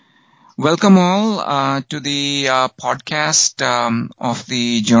Welcome all to the podcast of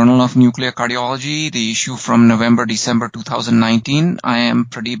the Journal of Nuclear Cardiology, the issue from November-December 2019. I am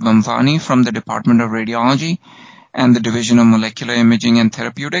Pradeep Bhambhvani from the Department of Radiology and the Division of Molecular Imaging and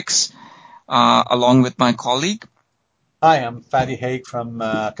Therapeutics, along with my colleague. Hi, I'm Hage from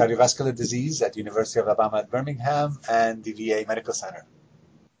Cardiovascular Disease at University of Alabama at Birmingham and the VA Medical Center.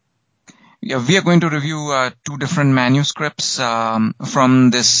 Yeah, we are going to review two different manuscripts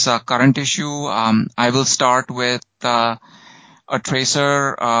from this current issue. I will start with a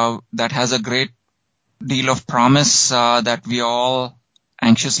tracer that has a great deal of promise that we are all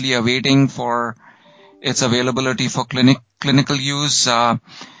anxiously awaiting for its availability for clinical use, and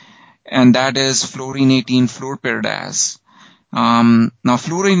that is fluorine-18 fluorpyridaz. Now,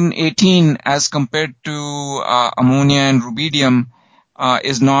 fluorine-18 as compared to ammonia and rubidium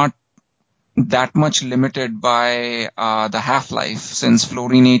is not that much limited by the half-life. Since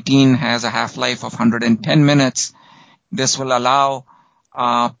fluorine-18 has a half-life of 110 minutes, this will allow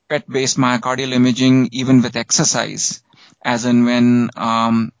PET-based myocardial imaging even with exercise, as in when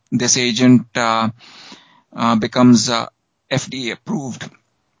this agent becomes FDA approved.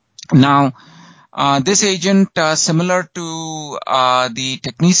 Now, this agent, similar to the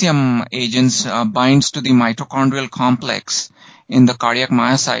technetium agents, binds to the mitochondrial complex in the cardiac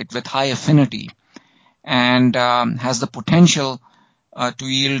myocyte with high affinity and has the potential to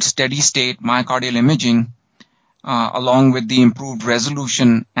yield steady-state myocardial imaging along with the improved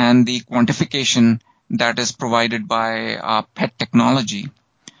resolution and the quantification that is provided by PET technology.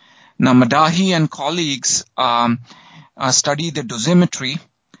 Now, Madahi and colleagues study the dosimetry,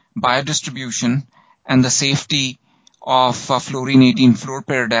 biodistribution, and the safety of fluorine-18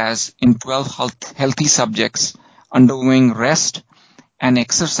 fluorpyridaz in 12 healthy subjects undergoing rest and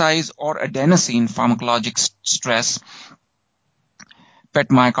exercise or adenosine pharmacologic stress PET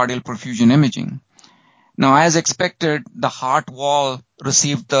myocardial perfusion imaging. Now, as expected, the heart wall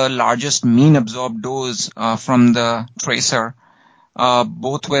received the largest mean absorbed dose from the tracer,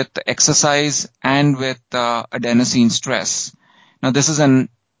 both with exercise and with adenosine stress. Now, this is an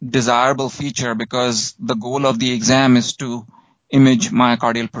desirable feature because the goal of the exam is to image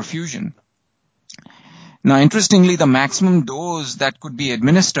myocardial perfusion. Now, interestingly, the maximum dose that could be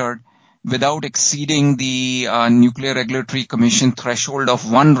administered without exceeding the Nuclear Regulatory Commission threshold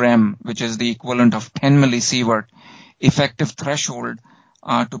of 1 rem, which is the equivalent of 10 millisievert, effective threshold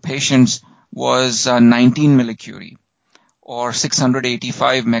to patients was 19 millicurie, or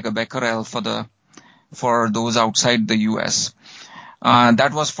 685 megabecquerel for those outside the US.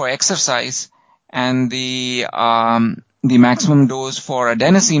 That was for exercise, and the maximum dose for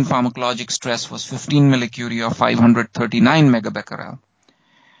adenosine pharmacologic stress was 15 millicurie or 539 megabecquerel.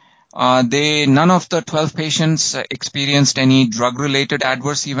 None of the 12 patients experienced any drug-related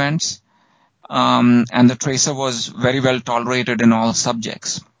adverse events, and the tracer was very well tolerated in all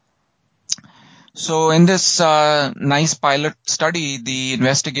subjects. So in this nice pilot study, the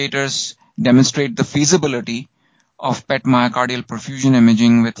investigators demonstrate the feasibility of PET myocardial perfusion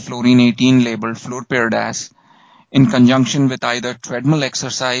imaging with fluorine-18 labeled fluorpyridaz in conjunction with either treadmill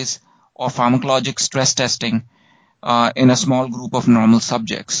exercise or pharmacologic stress testing in a small group of normal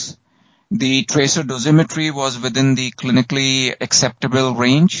subjects. The tracer dosimetry was within the clinically acceptable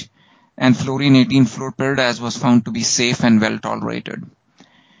range, and fluorine-18 fluorpyridaz was found to be safe and well tolerated.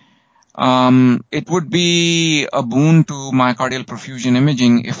 It would be a boon to myocardial perfusion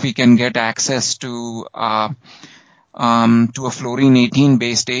imaging if we can get access to a fluorine-18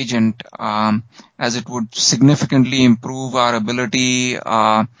 based agent, as it would significantly improve our ability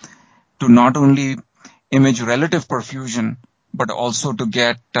to not only image relative perfusion, but also to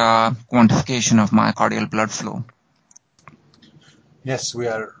get quantification of myocardial blood flow. Yes, we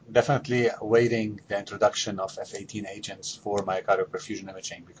are definitely awaiting the introduction of F18 agents for myocardial perfusion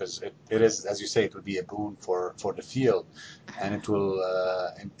imaging because it is, as you say, it will be a boon for the field, and it will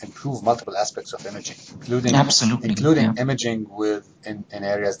improve multiple aspects of imaging, including imaging in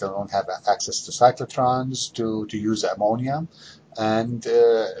areas that don't have access to cyclotrons to use ammonia, and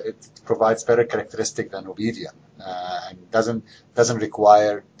it provides better characteristic than rubidium, and doesn't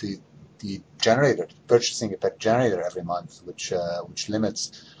require the generator, purchasing a PET generator every month, which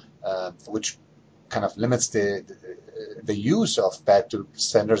kind of limits the use of PET to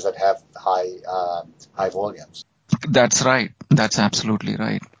centers that have high volumes. That's right. That's absolutely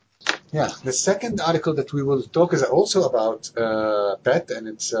right. Yeah, the second article that we will talk is also about PET, and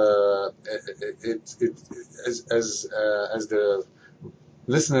it's as the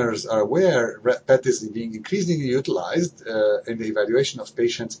listeners are aware, PET is being increasingly utilized in the evaluation of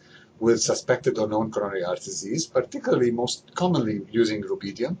patients with suspected or known coronary artery disease, particularly most commonly using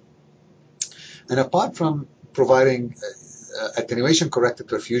rubidium. And apart from providing attenuation-corrected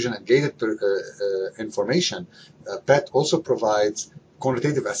perfusion and gated information, PET also provides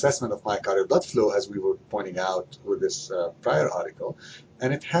quantitative assessment of myocardial blood flow, as we were pointing out with this prior article,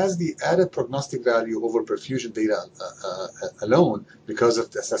 and it has the added prognostic value over perfusion data alone because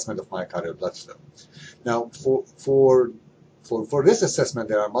of the assessment of myocardial blood flow. Now, for this assessment,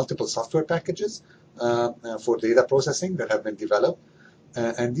 there are multiple software packages for data processing that have been developed,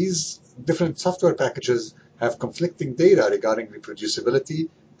 and these different software packages have conflicting data regarding reproducibility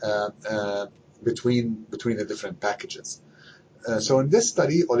between the different packages. So in this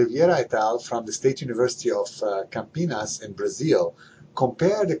study, Oliveira et al. From the State University of Campinas in Brazil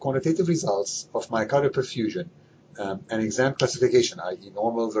compared the quantitative results of myocardial perfusion and exam classification, i.e.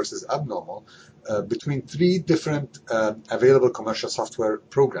 normal versus abnormal, between three different available commercial software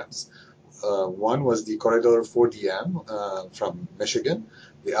programs. One was the Corridor 4DM from Michigan.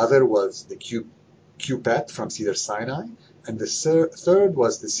 The other was the QPET from Cedars-Sinai. And the third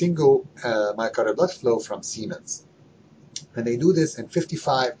was the Single Myocardial Blood Flow from Siemens. And they do this in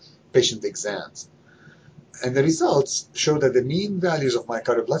 55 patient exams. And the results show that the mean values of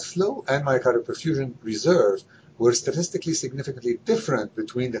myocardial blood flow and myocardial perfusion reserve were statistically significantly different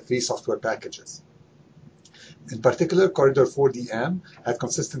between the three software packages. In particular, Corridor 4DM had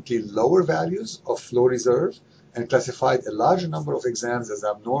consistently lower values of flow reserve and classified a larger number of exams as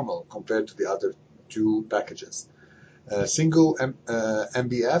abnormal compared to the other two packages. Single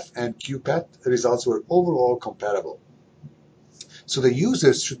MBF and QPET results were overall comparable. So the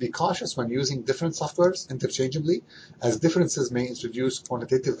users should be cautious when using different softwares interchangeably, as differences may introduce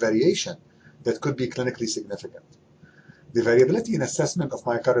quantitative variation that could be clinically significant. The variability in assessment of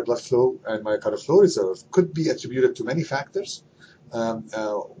myocardial blood flow and myocardial flow reserve could be attributed to many factors.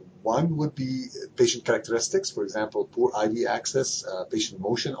 One would be patient characteristics, for example, poor IV access, patient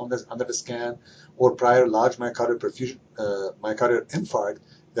motion under the scan, or prior large myocardial perfusion, myocardial infarct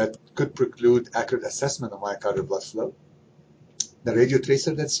that could preclude accurate assessment of myocardial blood flow. The radio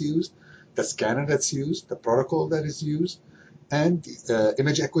tracer that's used, the scanner that's used, the protocol that is used, and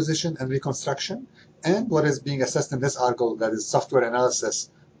image acquisition and reconstruction, and what is being assessed in this article, that is software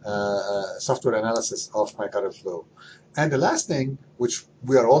analysis of myocardial flow. And the last thing, which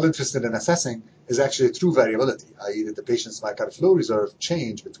we are all interested in assessing, is actually true variability, i.e. that the patient's myocardial flow reserve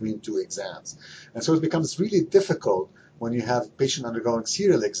change between two exams. And so it becomes really difficult when you have patient undergoing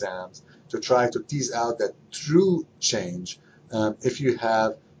serial exams to try to tease out that true change if you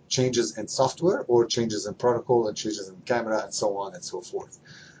have changes in software or changes in protocol and changes in camera and so on and so forth.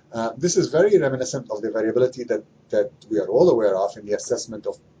 This is very reminiscent of the variability that we are all aware of in the assessment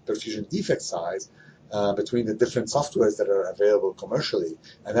of perfusion defect size between the different softwares that are available commercially,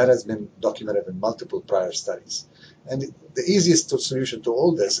 and that has been documented in multiple prior studies. And the easiest solution to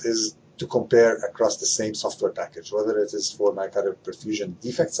all this is to compare across the same software package, whether it is for myocardial perfusion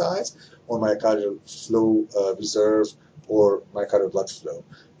defect size or myocardial flow reserve or myocardial blood flow,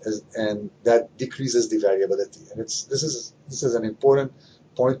 and that decreases the variability. And this is an important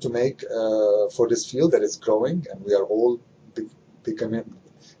point to make for this field that is growing, and we are all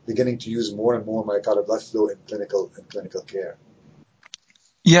beginning to use more and more myocardial blood flow in clinical care.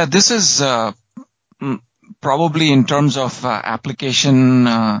 Yeah, this is probably in terms of application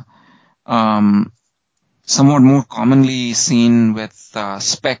somewhat more commonly seen with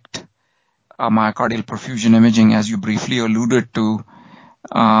SPECT myocardial perfusion imaging, as you briefly alluded to,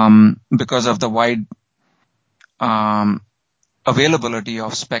 because of the wide availability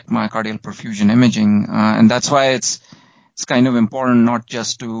of SPECT myocardial perfusion imaging. And that's why it's kind of important not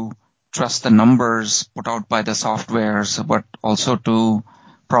just to trust the numbers put out by the softwares, but also to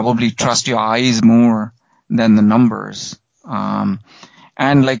probably trust your eyes more than the numbers.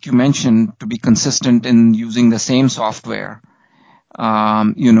 And like you mentioned, to be consistent in using the same software,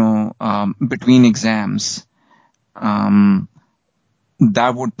 between exams.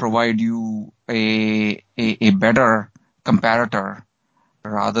 That would provide you a better comparator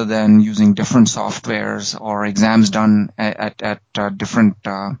rather than using different softwares or exams done at different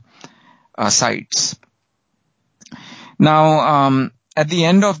sites. Now, at the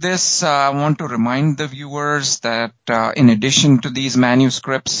end of this, I want to remind the viewers that in addition to these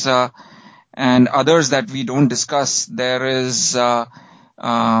manuscripts and others that we don't discuss, there is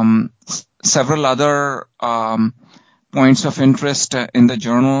several other points of interest in the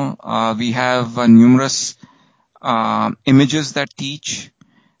journal. We have numerous images that teach,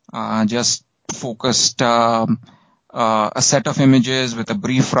 just focused a set of images with a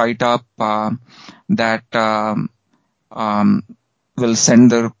brief write-up that will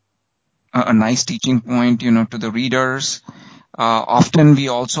send a nice teaching point, to the readers. Often we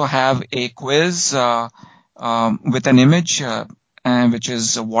also have a quiz with an image, which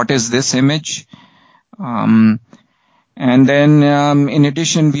is what is this image? And then in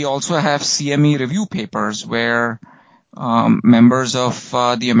addition, we also have CME review papers where members of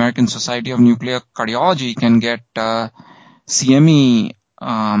the American Society of Nuclear Cardiology can get CME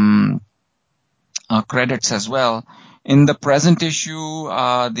credits as well. In the present issue,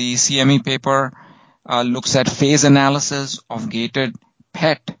 the CME paper looks at phase analysis of gated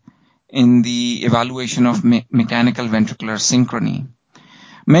PET in the evaluation of mechanical ventricular synchrony.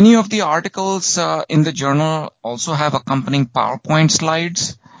 Many of the articles in the journal also have accompanying PowerPoint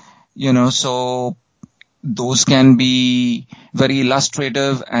slides, so those can be very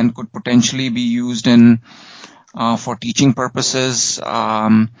illustrative and could potentially be used for teaching purposes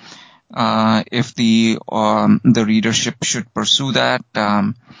if the readership should pursue that.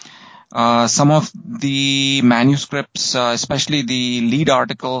 Some of the manuscripts, especially the lead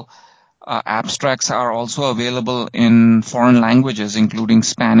article abstracts, are also available in foreign languages, including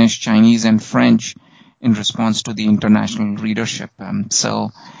Spanish, Chinese, and French, in response to the international readership.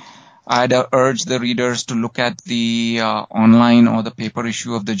 So I'd urge the readers to look at the online or the paper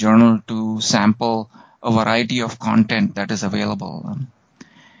issue of the journal to sample a variety of content that is available.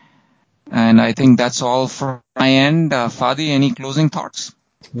 And I think that's all from my end. Fadi, any closing thoughts?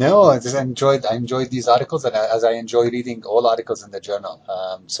 No, I enjoyed these articles, and as I enjoy reading all articles in the journal.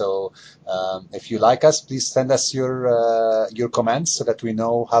 If you like us, please send us your comments so that we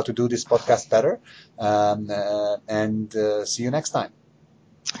know how to do this podcast better. And see you next time.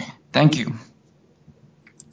 Thank you.